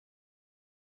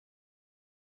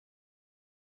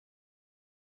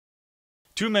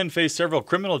Two men faced several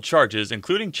criminal charges,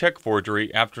 including check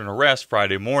forgery, after an arrest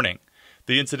Friday morning.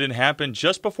 The incident happened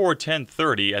just before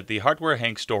 10:30 at the Hardware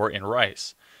Hank store in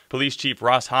Rice. Police Chief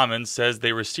Ross Hammonds says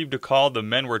they received a call the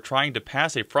men were trying to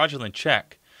pass a fraudulent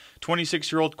check.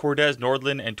 26-year-old Cordez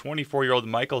Nordlin and 24-year-old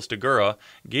Michael Stegura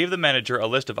gave the manager a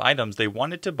list of items they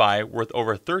wanted to buy worth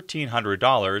over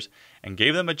 $1,300 and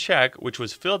gave them a check which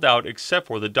was filled out except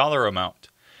for the dollar amount.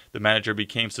 The manager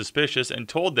became suspicious and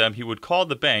told them he would call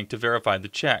the bank to verify the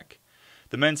check.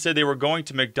 The men said they were going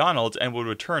to McDonald's and would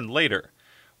return later.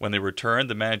 When they returned,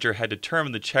 the manager had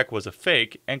determined the check was a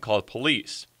fake and called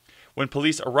police. When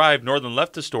police arrived, Nordlin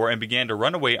left the store and began to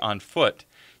run away on foot.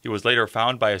 He was later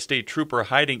found by a state trooper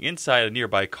hiding inside a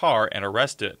nearby car and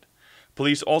arrested.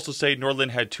 Police also say Nordlin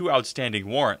had 2 outstanding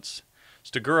warrants.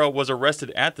 Stegura was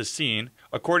arrested at the scene.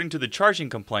 According to the charging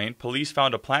complaint, police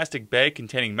found a plastic bag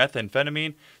containing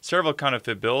methamphetamine, several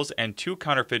counterfeit bills, and 2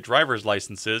 counterfeit driver's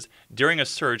licenses during a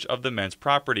search of the men's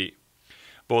property.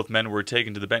 Both men were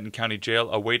taken to the Benton County Jail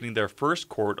awaiting their first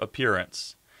court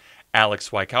appearance. Alex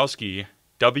Wykowski,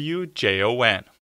 WJON.